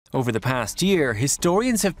Over the past year,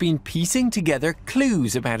 historians have been piecing together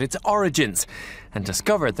clues about its origins and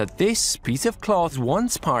discovered that this piece of cloth was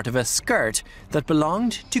once part of a skirt that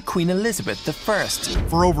belonged to Queen Elizabeth I.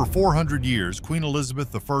 For over 400 years, Queen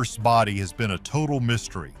Elizabeth I's body has been a total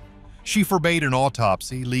mystery. She forbade an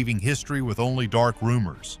autopsy, leaving history with only dark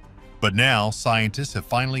rumors. But now, scientists have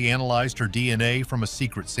finally analyzed her DNA from a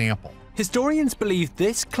secret sample. Historians believe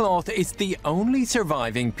this cloth is the only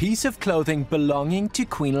surviving piece of clothing belonging to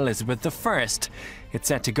Queen Elizabeth I. It's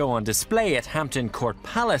set to go on display at Hampton Court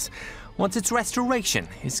Palace once its restoration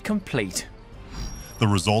is complete. The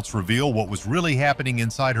results reveal what was really happening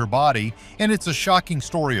inside her body, and it's a shocking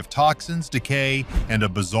story of toxins, decay, and a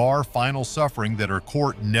bizarre final suffering that her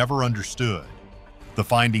court never understood. The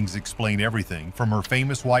findings explain everything from her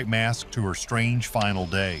famous white mask to her strange final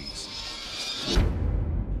days.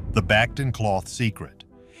 The Bacton cloth secret.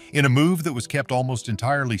 In a move that was kept almost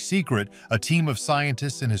entirely secret, a team of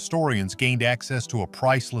scientists and historians gained access to a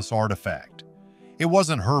priceless artifact. It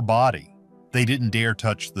wasn't her body. They didn't dare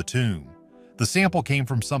touch the tomb. The sample came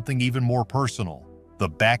from something even more personal, the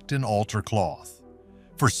Bacton altar cloth.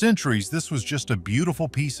 For centuries, this was just a beautiful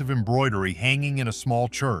piece of embroidery hanging in a small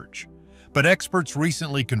church. But experts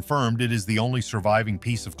recently confirmed it is the only surviving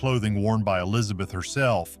piece of clothing worn by Elizabeth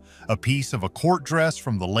herself, a piece of a court dress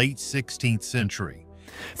from the late 16th century.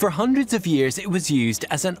 For hundreds of years, it was used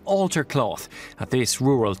as an altar cloth at this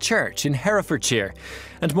rural church in Herefordshire,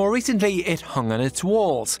 and more recently it hung on its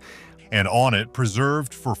walls. And on it,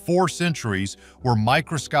 preserved for 4 centuries, were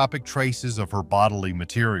microscopic traces of her bodily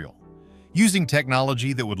material. Using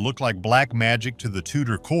technology that would look like black magic to the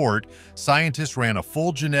Tudor court, scientists ran a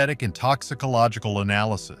full genetic and toxicological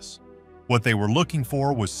analysis. What they were looking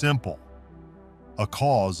for was simple: a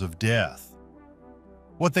cause of death.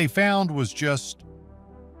 What they found was just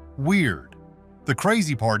weird. The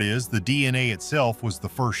crazy part is the DNA itself was the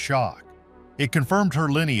first shock. It confirmed her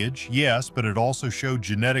lineage, yes, but it also showed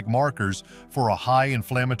genetic markers for a high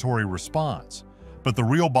inflammatory response. But the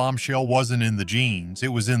real bombshell wasn't in the genes, it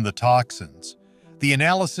was in the toxins. The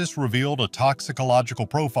analysis revealed a toxicological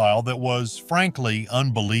profile that was, frankly,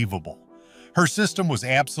 unbelievable. Her system was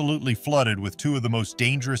absolutely flooded with 2 of the most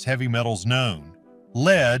dangerous heavy metals known: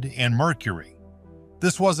 lead and mercury.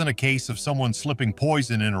 This wasn't a case of someone slipping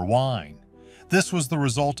poison in her wine. This was the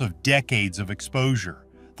result of decades of exposure.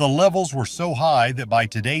 The levels were so high that by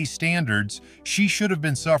today's standards, she should have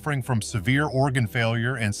been suffering from severe organ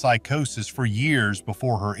failure and psychosis for years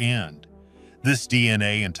before her end. This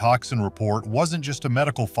DNA and toxin report wasn't just a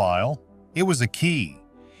medical file, it was a key.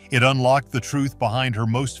 It unlocked the truth behind her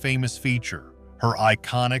most famous feature, her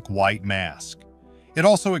iconic white mask. It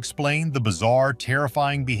also explained the bizarre,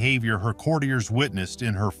 terrifying behavior her courtiers witnessed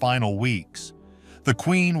in her final weeks. The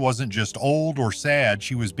Queen wasn't just old or sad,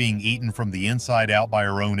 she was being eaten from the inside out by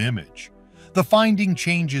her own image. The finding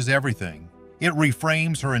changes everything. It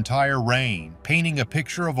reframes her entire reign, painting a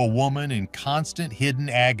picture of a woman in constant hidden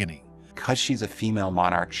agony. Because she's a female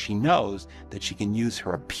monarch, she knows that she can use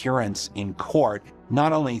her appearance in court,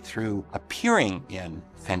 not only through appearing in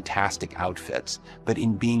fantastic outfits, but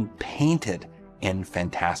in being painted in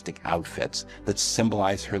fantastic outfits that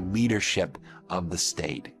symbolize her leadership of the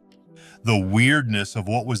state. The weirdness of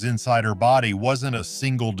what was inside her body wasn't a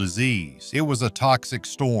single disease. It was a toxic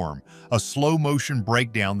storm, a slow-motion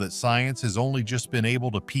breakdown that science has only just been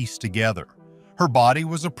able to piece together. Her body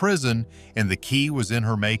was a prison, and the key was in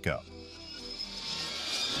her makeup.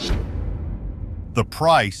 The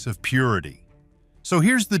price of purity. So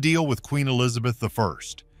here's the deal with Queen Elizabeth I.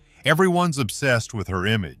 Everyone's obsessed with her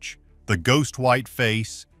image. The ghost white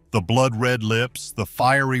face, the blood-red lips, the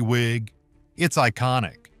fiery wig. It's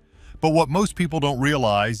iconic. But what most people don't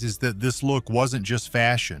realize is that this look wasn't just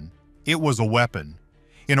fashion, it was a weapon.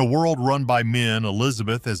 In a world run by men,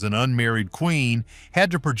 Elizabeth, as an unmarried queen, had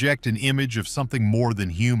to project an image of something more than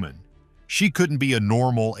human. She couldn't be a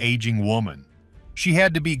normal, aging woman. She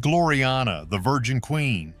had to be Gloriana, the Virgin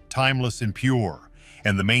Queen, timeless and pure.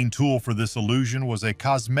 And the main tool for this illusion was a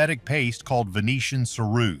cosmetic paste called Venetian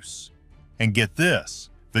ceruse. And get this,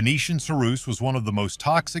 Venetian ceruse was one of the most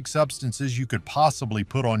toxic substances you could possibly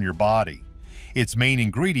put on your body. Its main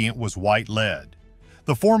ingredient was white lead.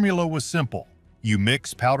 The formula was simple. You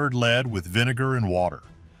mix powdered lead with vinegar and water.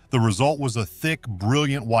 The result was a thick,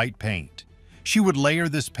 brilliant white paint. She would layer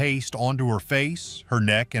this paste onto her face, her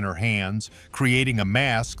neck, and her hands, creating a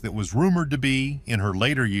mask that was rumored to be, in her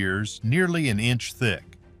later years, nearly an inch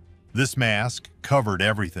thick. This mask covered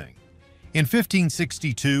everything. In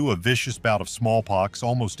 1562, a vicious bout of smallpox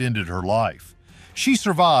almost ended her life. She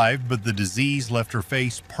survived, but the disease left her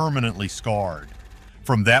face permanently scarred.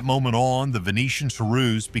 From that moment on, the Venetian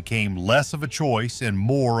ceruse became less of a choice and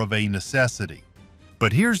more of a necessity.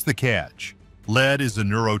 But here's the catch. Lead is a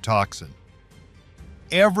neurotoxin.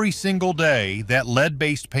 Every single day, that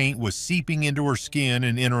lead-based paint was seeping into her skin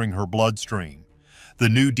and entering her bloodstream. The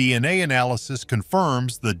new DNA analysis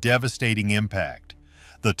confirms the devastating impact.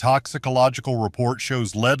 The toxicological report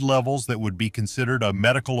shows lead levels that would be considered a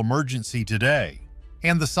medical emergency today.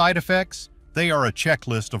 And the side effects? They are a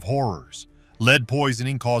checklist of horrors. Lead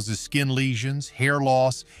poisoning causes skin lesions, hair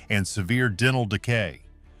loss, and severe dental decay.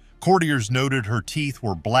 Courtiers noted her teeth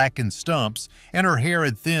were black in stumps, and her hair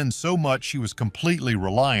had thinned so much she was completely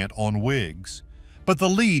reliant on wigs. But the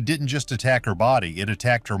lead didn't just attack her body, it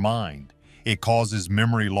attacked her mind. It causes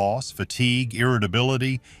memory loss, fatigue,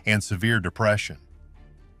 irritability, and severe depression.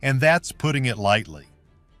 And that's putting it lightly.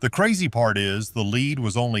 The crazy part is the lead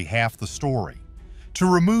was only half the story. To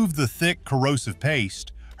remove the thick, corrosive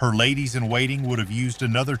paste, her ladies-in-waiting would have used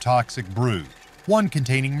another toxic brew, one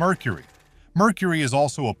containing mercury. Mercury is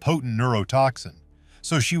also a potent neurotoxin,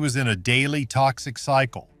 so she was in a daily toxic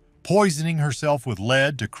cycle, poisoning herself with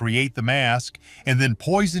lead to create the mask and then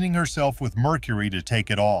poisoning herself with mercury to take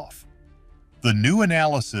it off. The new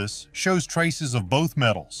analysis shows traces of both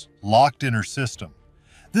metals locked in her system.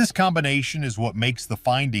 This combination is what makes the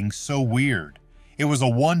findings so weird. It was a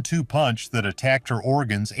 1-2 punch that attacked her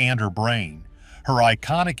organs and her brain. Her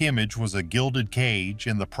iconic image was a gilded cage,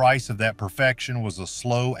 and the price of that perfection was a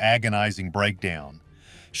slow, agonizing breakdown.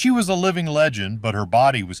 She was a living legend, but her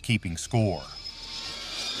body was keeping score.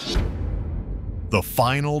 The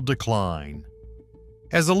final decline.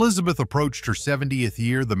 As Elizabeth approached her 70th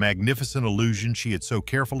year, the magnificent illusion she had so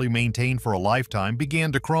carefully maintained for a lifetime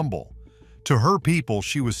began to crumble. To her people,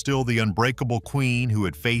 she was still the unbreakable queen who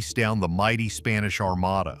had faced down the mighty Spanish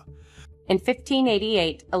Armada. In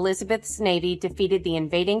 1588, Elizabeth's navy defeated the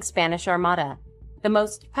invading Spanish Armada, the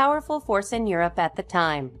most powerful force in Europe at the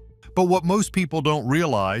time. But what most people don't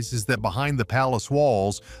realize is that behind the palace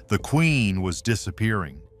walls, the queen was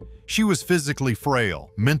disappearing. She was physically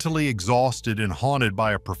frail, mentally exhausted, and haunted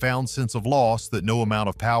by a profound sense of loss that no amount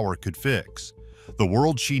of power could fix. The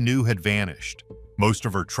world she knew had vanished. Most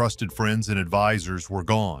of her trusted friends and advisors were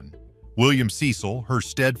gone. William Cecil, her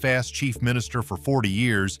steadfast chief minister for 40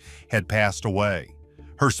 years, had passed away.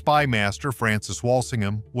 Her spy master, Francis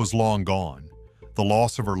Walsingham, was long gone. The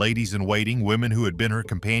loss of her ladies-in-waiting, women who had been her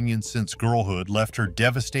companions since girlhood, left her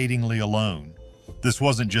devastatingly alone. This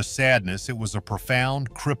wasn't just sadness, it was a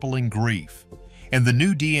profound, crippling grief. And the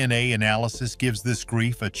new DNA analysis gives this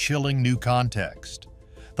grief a chilling new context.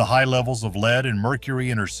 The high levels of lead and mercury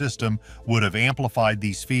in her system would have amplified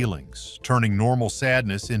these feelings, turning normal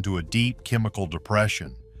sadness into a deep chemical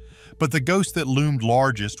depression. But the ghost that loomed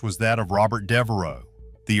largest was that of Robert Devereux,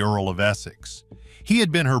 the Earl of Essex. He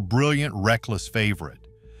had been her brilliant, reckless favorite,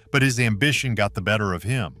 but his ambition got the better of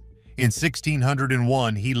him. In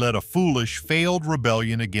 1601, he led a foolish, failed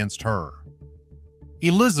rebellion against her.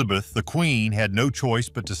 Elizabeth, the Queen, had no choice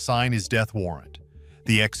but to sign his death warrant.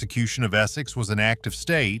 The execution of Essex was an act of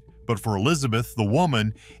state, but for Elizabeth, the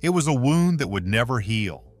woman, it was a wound that would never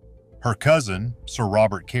heal. Her cousin, Sir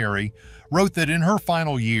Robert Carey, wrote that in her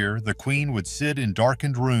final year, the Queen would sit in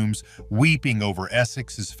darkened rooms weeping over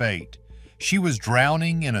Essex's fate. She was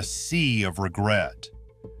drowning in a sea of regret.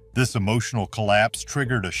 This emotional collapse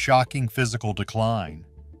triggered a shocking physical decline.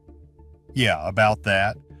 Yeah, about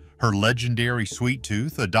that. Her legendary sweet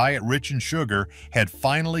tooth, a diet rich in sugar, had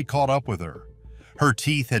finally caught up with her. Her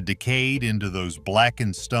teeth had decayed into those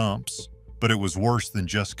blackened stumps, but it was worse than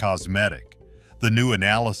just cosmetic. The new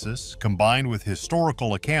analysis, combined with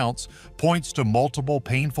historical accounts, points to multiple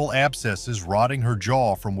painful abscesses rotting her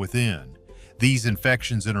jaw from within. These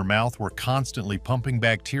infections in her mouth were constantly pumping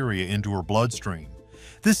bacteria into her bloodstream.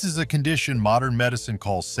 This is a condition modern medicine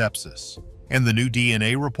calls sepsis. And the new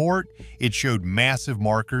DNA report, it showed massive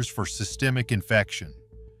markers for systemic infection.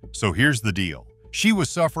 So here's the deal. She was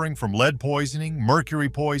suffering from lead poisoning, mercury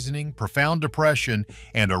poisoning, profound depression,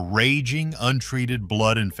 and a raging, untreated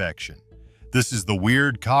blood infection. This is the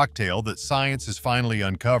weird cocktail that science has finally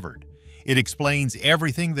uncovered. It explains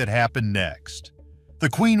everything that happened next. The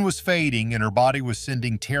Queen was fading and her body was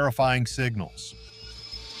sending terrifying signals.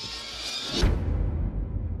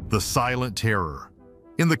 The Silent Terror.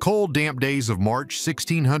 In the cold, damp days of March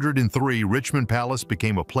 1603, Richmond Palace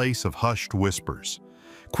became a place of hushed whispers.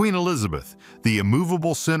 Queen Elizabeth, the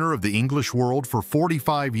immovable center of the English world for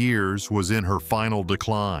 45 years, was in her final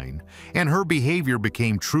decline, and her behavior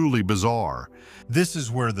became truly bizarre. This is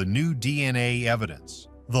where the new DNA evidence,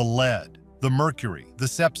 the lead, the mercury, the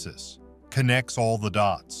sepsis, connects all the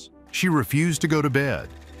dots. She refused to go to bed,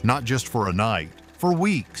 not just for a night, for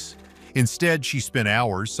weeks. Instead, she spent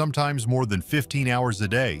hours, sometimes more than 15 hours a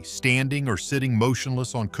day, standing or sitting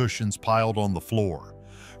motionless on cushions piled on the floor.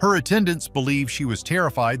 Her attendants believed she was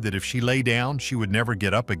terrified that if she lay down, she would never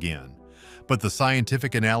get up again. But the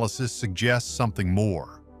scientific analysis suggests something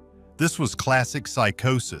more. This was classic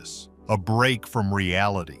psychosis, a break from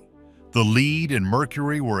reality. The lead and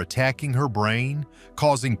mercury were attacking her brain,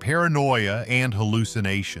 causing paranoia and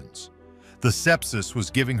hallucinations. The sepsis was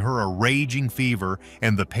giving her a raging fever,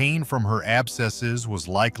 and the pain from her abscesses was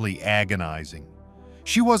likely agonizing.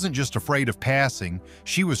 She wasn't just afraid of passing,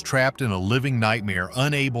 she was trapped in a living nightmare,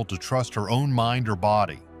 unable to trust her own mind or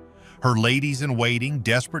body. Her ladies-in-waiting,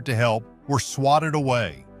 desperate to help, were swatted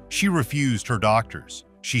away. She refused her doctors.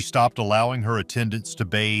 She stopped allowing her attendants to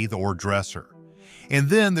bathe or dress her. And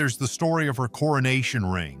then there's the story of her coronation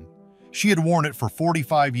ring. She had worn it for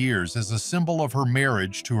 45 years as a symbol of her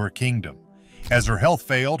marriage to her kingdom. As her health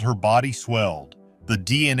failed, her body swelled. The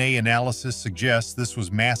DNA analysis suggests this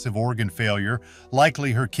was massive organ failure,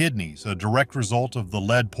 likely her kidneys, a direct result of the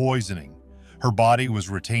lead poisoning. Her body was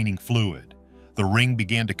retaining fluid. The ring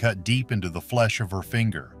began to cut deep into the flesh of her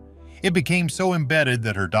finger. It became so embedded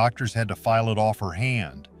that her doctors had to file it off her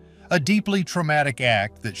hand, a deeply traumatic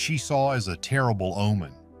act that she saw as a terrible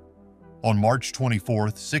omen. On March 24,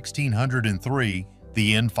 1603,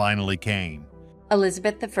 the end finally came.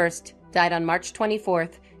 Elizabeth I died on March 24,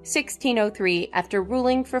 1603, after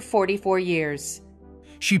ruling for 44 years.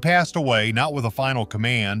 She passed away not with a final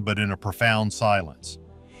command, but in a profound silence.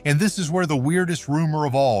 And this is where the weirdest rumor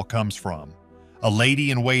of all comes from. A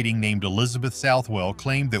lady-in-waiting named Elizabeth Southwell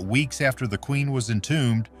claimed that weeks after the Queen was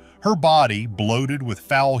entombed, her body, bloated with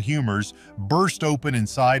foul humors, burst open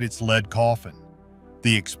inside its lead coffin.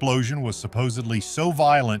 The explosion was supposedly so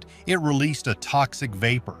violent it released a toxic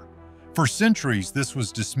vapor. For centuries, this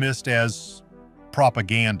was dismissed as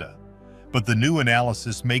propaganda, but the new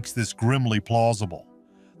analysis makes this grimly plausible.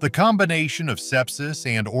 The combination of sepsis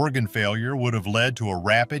and organ failure would have led to a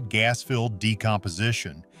rapid gas-filled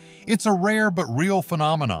decomposition. It's a rare but real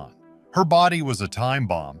phenomenon. Her body was a time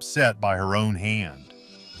bomb set by her own hand.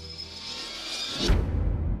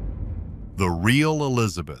 The real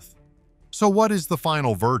Elizabeth. So what is the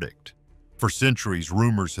final verdict? For centuries,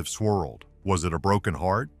 rumors have swirled. Was it a broken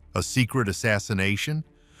heart? A secret assassination?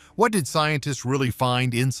 What did scientists really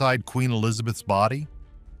find inside Queen Elizabeth's body?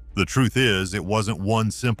 The truth is, it wasn't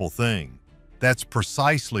one simple thing. That's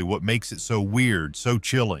precisely what makes it so weird, so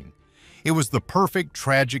chilling. It was the perfect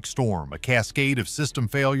tragic storm, a cascade of system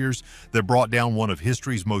failures that brought down one of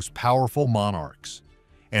history's most powerful monarchs.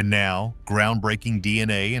 And now, groundbreaking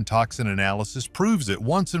DNA and toxin analysis proves it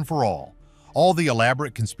once and for all. All the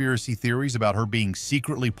elaborate conspiracy theories about her being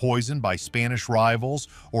secretly poisoned by Spanish rivals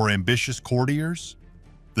or ambitious courtiers,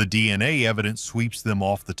 the DNA evidence sweeps them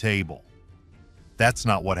off the table. That's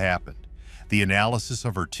not what happened. The analysis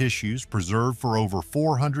of her tissues, preserved for over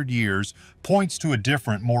 400 years, points to a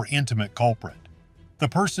different, more intimate culprit. The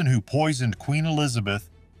person who poisoned Queen Elizabeth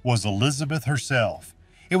was Elizabeth herself.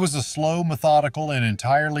 It was a slow, methodical, and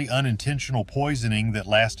entirely unintentional poisoning that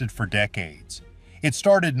lasted for decades. It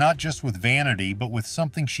started not just with vanity, but with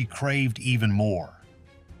something she craved even more: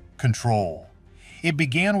 control. It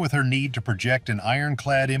began with her need to project an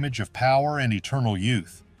ironclad image of power and eternal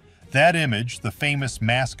youth. That image, the famous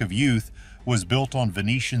Mask of Youth, was built on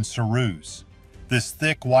Venetian ceruse. This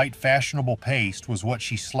thick, white, fashionable paste was what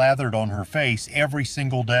she slathered on her face every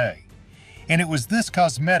single day. And it was this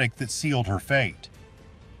cosmetic that sealed her fate.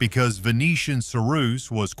 Because Venetian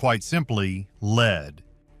ceruse was quite simply lead.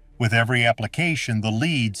 With every application, the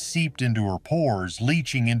lead seeped into her pores,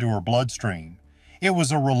 leaching into her bloodstream. It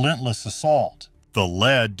was a relentless assault. The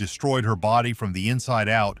lead destroyed her body from the inside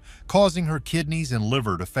out, causing her kidneys and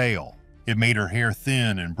liver to fail. It made her hair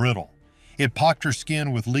thin and brittle. It pocked her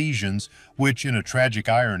skin with lesions, which, in a tragic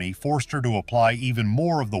irony, forced her to apply even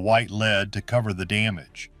more of the white lead to cover the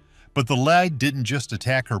damage. But the lead didn't just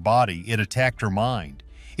attack her body, it attacked her mind.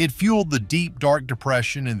 It fueled the deep, dark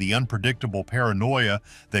depression and the unpredictable paranoia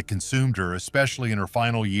that consumed her, especially in her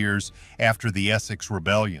final years after the Essex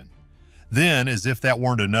Rebellion. Then, as if that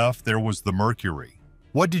weren't enough, there was the mercury.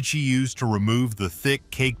 What did she use to remove the thick,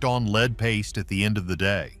 caked-on lead paste at the end of the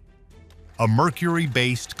day? A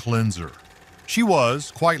mercury-based cleanser. She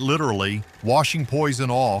was, quite literally, washing poison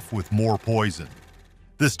off with more poison.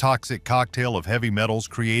 This toxic cocktail of heavy metals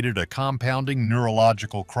created a compounding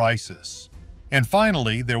neurological crisis. And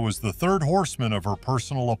finally, there was the third horseman of her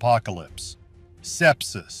personal apocalypse: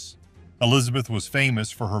 sepsis. Elizabeth was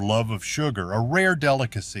famous for her love of sugar, a rare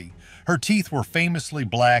delicacy. Her teeth were famously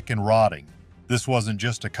black and rotting. This wasn't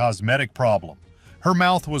just a cosmetic problem. Her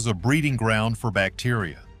mouth was a breeding ground for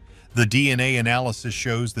bacteria. The DNA analysis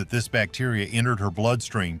shows that this bacteria entered her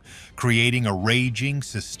bloodstream, creating a raging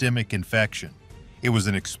systemic infection. It was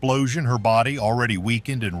an explosion her body, already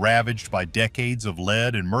weakened and ravaged by decades of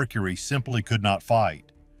lead and mercury, simply could not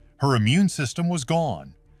fight. Her immune system was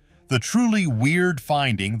gone. The truly weird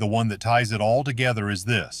finding, the one that ties it all together, is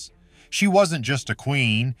this. She wasn't just a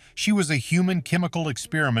queen, she was a human chemical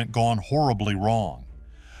experiment gone horribly wrong.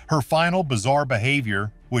 Her final bizarre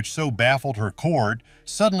behavior, which so baffled her court,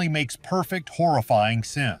 suddenly makes perfect, horrifying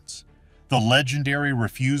sense. The legendary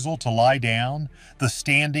refusal to lie down, the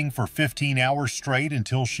standing for 15 hours straight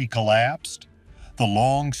until she collapsed, the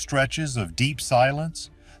long stretches of deep silence,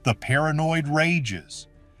 the paranoid rages.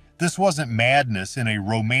 This wasn't madness in a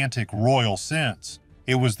romantic royal sense.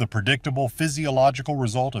 It was the predictable physiological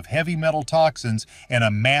result of heavy metal toxins and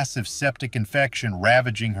a massive septic infection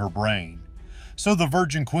ravaging her brain. So the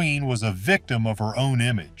Virgin Queen was a victim of her own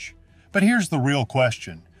image. But here's the real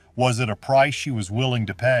question. Was it a price she was willing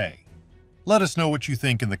to pay? Let us know what you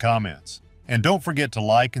think in the comments. And don't forget to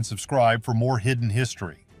like and subscribe for more hidden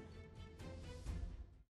history.